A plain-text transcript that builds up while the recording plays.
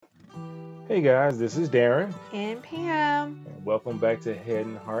Hey guys, this is Darren, And Pam. and welcome back to Head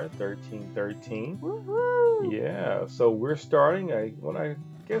and Heart 1313. Woohoo! Yeah, so we're starting one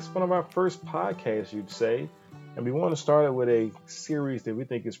of our first podcasts, you'd say, and we want to start it with a series that we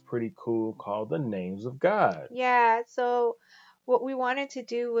think is pretty cool called The Names of God. Yeah, so what we wanted to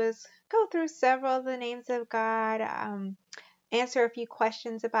do was go through several of the names of God, answer a few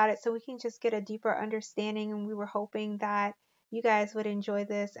questions about it so we can just get a deeper understanding. And we were hoping that you guys would enjoy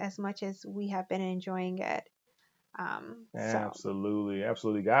this as much as we have been enjoying it. So, Absolutely,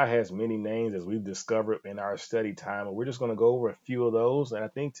 absolutely. God has many names as we've discovered in our study time, and we're just going to go over a few of those. And I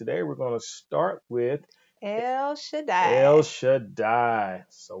think today we're going to start with El El Shaddai. Shaddai.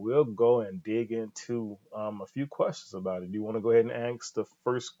 So we'll go and dig into a few questions about it. Do you want to go ahead and ask the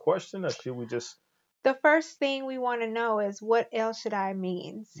first question, or should we just? The first thing we want to know is what El Shaddai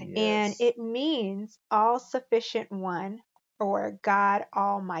means. And Yes, it means all sufficient one or God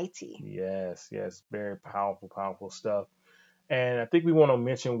Almighty. yes. Very powerful, powerful stuff. And I think we want to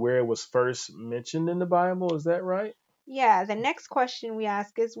mention where it was first mentioned in the Bible. Is that right? Yeah, the next question we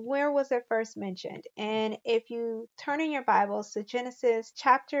ask is where was it first mentioned? And if you turn in your Bibles to Genesis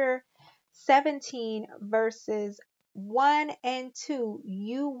chapter 17, verses 1 and 2,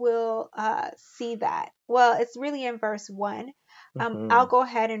 you will see that. Well, it's really in verse 1. I'll Hmm. go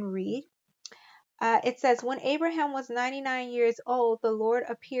ahead and read. It says, when Abraham was 99 years old, the Lord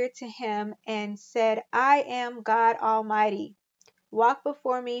appeared to him and said, I am God Almighty. Walk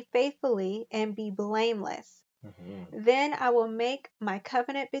before me faithfully and be blameless. Hmm. Then I will make my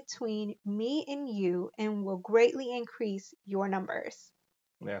covenant between me and you and will greatly increase your numbers.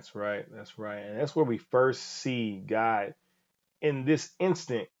 That's right. That's right. And that's where we first see God in this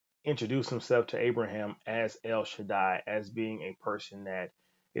instant introduce himself to Abraham as El Shaddai, as being a person that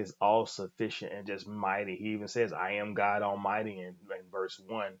is all sufficient and just mighty. He even says, I am God Almighty in verse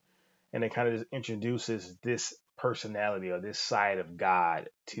 1. And it kind of just introduces this personality or this side of God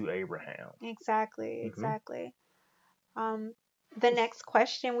to Abraham. Exactly, Hmm. exactly. Um, the next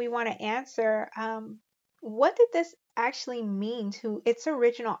question we want to answer, what did this actually mean to its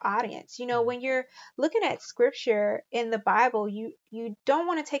original audience? You know, when you're looking at scripture in the Bible, you don't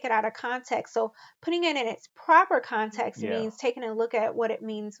want to take it out of context. So putting it in its proper context Yeah, means taking a look at what it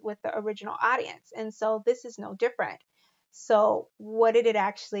means with the original audience. And so this is no different. So what did it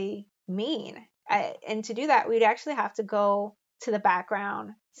actually mean? And to do that, we'd actually have to go to the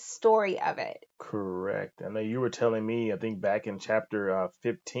background story of it. correct. I know you were telling me, I think back in chapter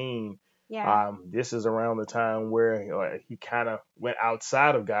 15, Yeah. this is around the time where he kind of went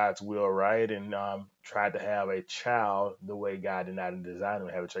outside of God's will, right? And tried to have a child the way God did not design him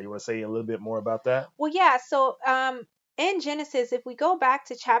to have a child. You want to say a little bit more about that? Well, yeah. So, in Genesis, if we go back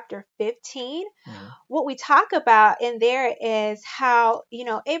to chapter 15, Hmm. what we talk about in there is how,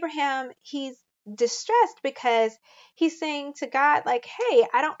 Abraham, he's distressed because he's saying to God, like, hey,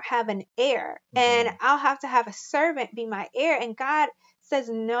 I don't have an heir and Hmm. I'll have to have a servant be my heir. And God says,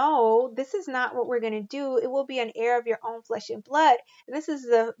 no, this is not what we're going to do. It will be an heir of your own flesh and blood. And this is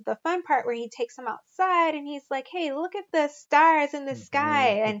the fun part where he takes him outside and he's like, hey, look at the stars in the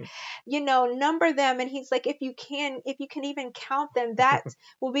sky Hmm. and, number them. And he's like, if you can even count them, that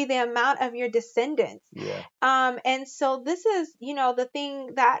will be the amount of your descendants. Yeah. And so this is, the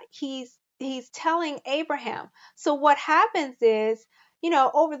thing that he's telling Abraham. So what happens is,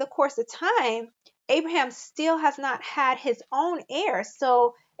 over the course of time, Abraham still has not had his own heir.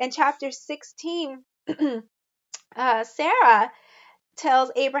 So in chapter 16, Sarah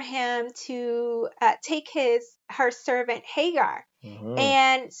tells Abraham to take her servant Hagar. Hmm.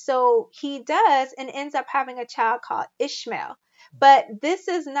 And so he does and ends up having a child called Ishmael. But this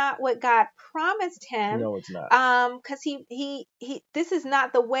is not what God promised him, No, it's not. because he this is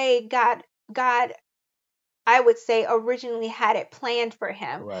not the way God, I would say, originally had it planned for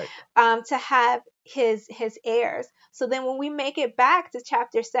him, Right. to have his heirs. So then when we make it back to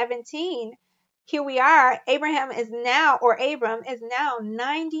chapter 17, here we are. Abram is now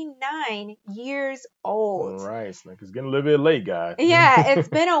 99 years old. Right. It's like it's getting a little bit late, guys. Yeah, it's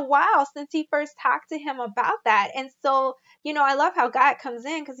been a while since he first talked to him about that. And so, I love how God comes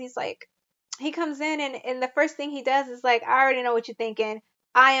in because he's like, he comes in and the first thing he does is like, I already know what you're thinking.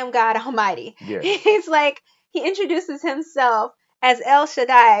 I am God Almighty. Yes. He's like, he introduces himself as El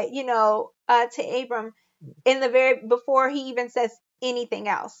Shaddai, to Abram in the before he even says anything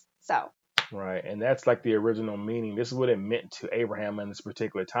else. So, Right. And that's like the original meaning. This is what it meant to Abraham in this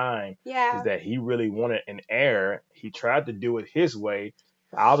particular time, is yeah, that he really wanted an heir. He tried to do it his way.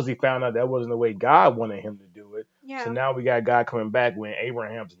 Obviously found out that wasn't the way God wanted him to do it. So yeah, now we got God coming back when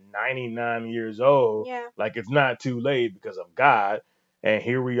Abraham's 99 years old. yeah, Like it's not too late because of God. And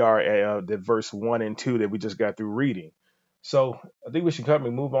here we are at the verse 1 and 2 that we just got through reading. So I think we should probably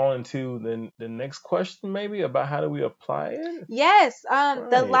move on into the next question, maybe about how do we apply it. Yes. The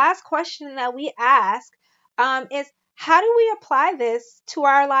Right, last question that we ask is how do we apply this to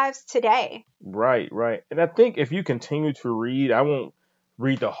our lives today? right. And I think if you continue to read, I won't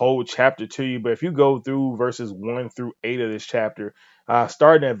read the whole chapter to you, but if you go through verses 1 through 8 of this chapter,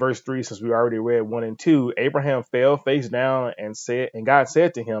 starting at verse 3, since we already read 1 and 2, Abraham fell face down and said, and God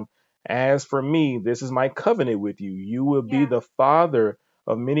said to him, "As for me, this is my covenant with you. You will be Yeah. the father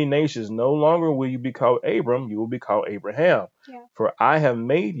of many nations. No longer will you be called Abram, you will be called Abraham. Yeah. For I have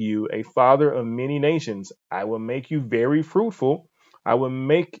made you a father of many nations. I will make you very fruitful. I will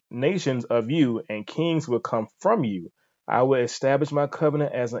make nations of you, and kings will come from you. I will establish my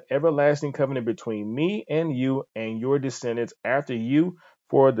covenant as an everlasting covenant between me and you and your descendants after you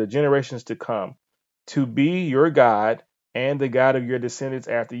for the generations to come, to be your God and the God of your descendants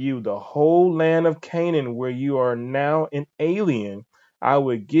after you. The whole land of Canaan, where you are now an alien, I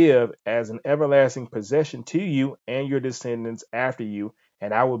will give as an everlasting possession to you and your descendants after you,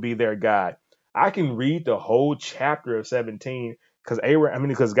 and I will be their God." I can read the whole chapter of 17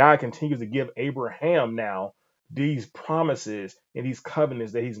 because God continues to give Abraham now these promises and these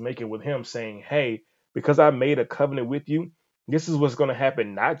covenants that he's making with him, saying, "Hey, because I made a covenant with you, this is what's going to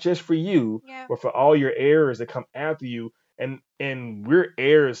happen, not just for you, Yeah. but for all your heirs that come after you." And we're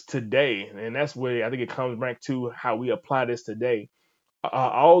heirs today, and that's where I think it comes back to how we apply this today.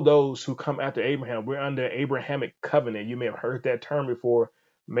 All those who come after Abraham, we're under Abrahamic covenant. You may have heard that term before,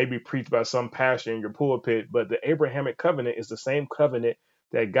 maybe preached by some pastor in your pulpit, but the Abrahamic covenant is the same covenant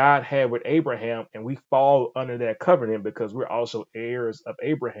that God had with Abraham, and we fall under that covenant because we're also heirs of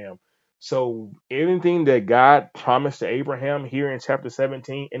Abraham. So anything that God promised to Abraham here in chapter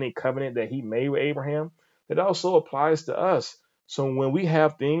 17, any covenant that he made with Abraham, that also applies to us. So when we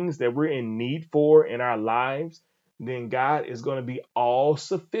have things that we're in need for in our lives, then God is going to be all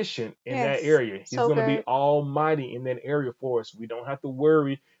sufficient in that Yes. area. He's So going to be good. almighty in that area for us. We don't have to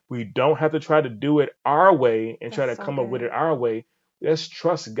worry. We don't have to try to do it our way and try That's to so come up with good. it our way. Let's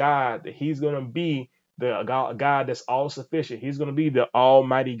trust God that He's going to be the God that's all sufficient. He's going to be the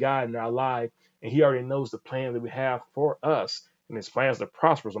almighty God in our life. And He already knows the plan that we have for us. And His plans to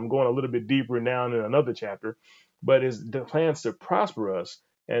prosper us. I'm going a little bit deeper now in another chapter, but it's the plans to prosper us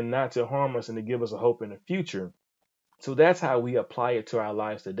and not to harm us and to give us a hope in the future. So that's how we apply it to our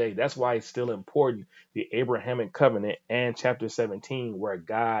lives today. That's why it's still important, the Abrahamic covenant and chapter 17, where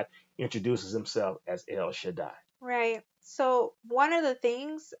God introduces himself as El Shaddai. Right. So one of the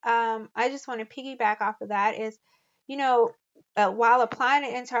things I just want to piggyback off of that is, you know, while applying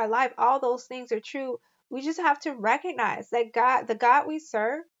it into our life, all those things are true. We just have to recognize that God, the God we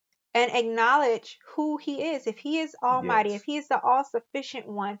serve, and acknowledge who He is. If He is Almighty, if Yes. He is the all-sufficient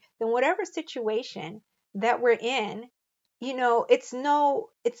one, then whatever situation that we're in, it's no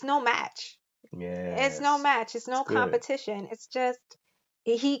match. It's no Yes. match. It's It's no good. competition. It's just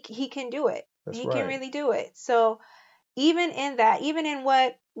he can do it. That's He can right. really do it. So even in that, even in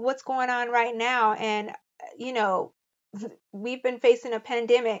what's going on right now, and you know, we've been facing a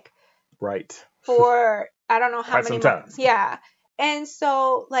pandemic Right. for I don't know how Quite many some time. months. Yeah. And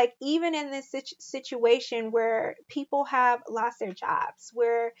so, like, even in this situation where people have lost their jobs,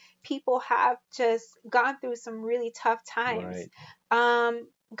 where people have just gone through some really tough times, Right. um,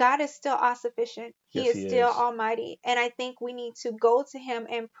 God is still all sufficient. He Yes, is he still is. almighty. And I think we need to go to Him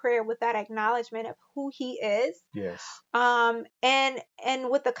in prayer with that acknowledgement of who He is, Yes. and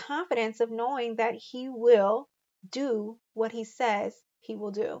with the confidence of knowing that He will do what He says He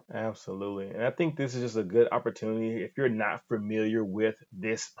will do. Absolutely. And I think this is just a good opportunity. If you're not familiar with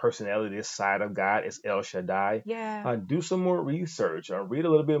this personality, this side of God, is El Shaddai, Yeah. do some more research. Read a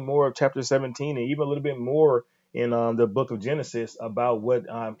little bit more of chapter 17 and even a little bit more in the book of Genesis about what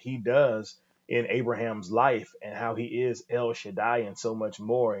he does in Abraham's life and how he is El Shaddai and so much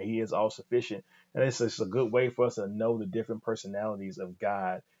more. He is all sufficient. And it's just a good way for us to know the different personalities of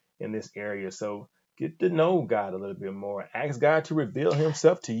God in this area. So get to know God a little bit more. Ask God to reveal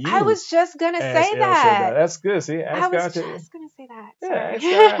himself to I you was just gonna as say El Shaddai. that. That's good. See, I ask was God to, just gonna say that. yeah, ask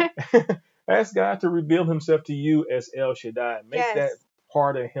God. Sorry. Ask God to reveal himself to you as El Shaddai. Make that Yes.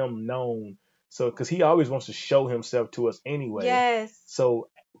 part of him known. So, because he always wants to show himself to us anyway. Yes. So,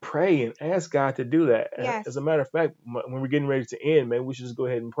 pray and ask God to do that. As a Yes. matter of fact, when we're getting ready to end, man, we should just go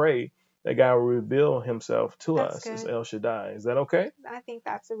ahead and pray that God will reveal himself to That's us as good. El Shaddai. Is that okay? I think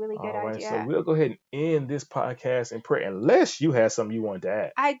that's a really good All right, so idea. we'll go ahead and end this podcast in prayer, unless you have something you want to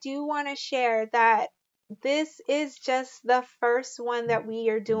add. I do want to share that this is just the first one that we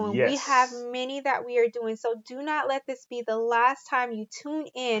are doing. We have Yes. many that we are doing. So do not let this be the last time you tune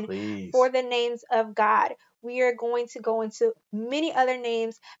in for Please. the names of God. We are going to go into many other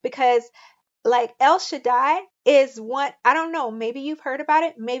names because, like, El Shaddai is one, I don't know, maybe you've heard about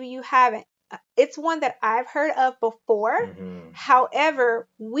it, maybe you haven't. It's one that I've heard of before. Hmm. However,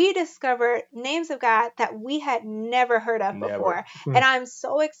 we discovered names of God that we had never heard of Never. before. And I'm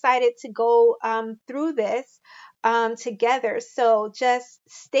so excited to go through this together. So just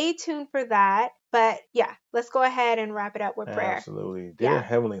stay tuned for that. But yeah, let's go ahead and wrap it up with prayer. Absolutely. Dear Yeah.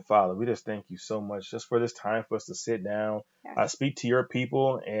 Heavenly Father, we just thank you so much just for this time for us to sit down, Yes. speak to your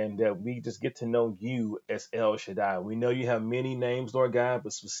people, and that we just get to know you as El Shaddai. We know you have many names, Lord God,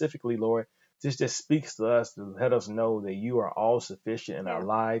 but specifically, Lord, this just speaks to us to let us know that you are all sufficient in our Yeah.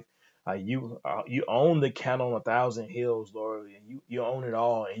 life. You own the cattle on 1,000 hills, Lord, and you own it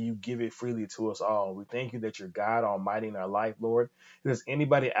all, and you give it freely to us all. We thank you that you're God Almighty in our life, Lord. If there's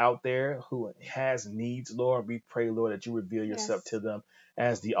anybody out there who has needs, Lord, we pray, Lord, that you reveal yourself Yes. to them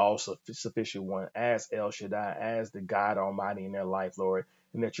as the all sufficient one, as El Shaddai, as the God Almighty in their life, Lord,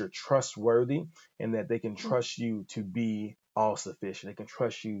 and that you're trustworthy and that they can Mm. trust you to be all sufficient. They can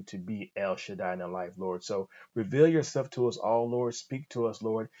trust you to be El Shaddai in their life, Lord. So reveal yourself to us all, Lord. Speak to us,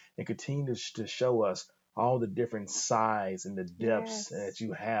 Lord, and continue to show us all the different sides and the depths Yes. that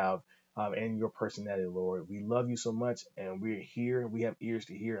you have and your personality, Lord. We love you so much, and we're here. We have ears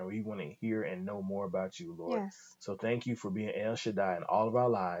to hear, and we want to hear and know more about you, Lord. Yes. So thank you for being El Shaddai in all of our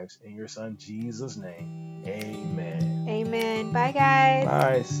lives. In your Son, Jesus' name, amen. Amen. Bye, guys.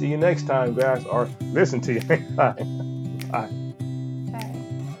 Bye. See you next time, guys, or listen to you next time. Bye.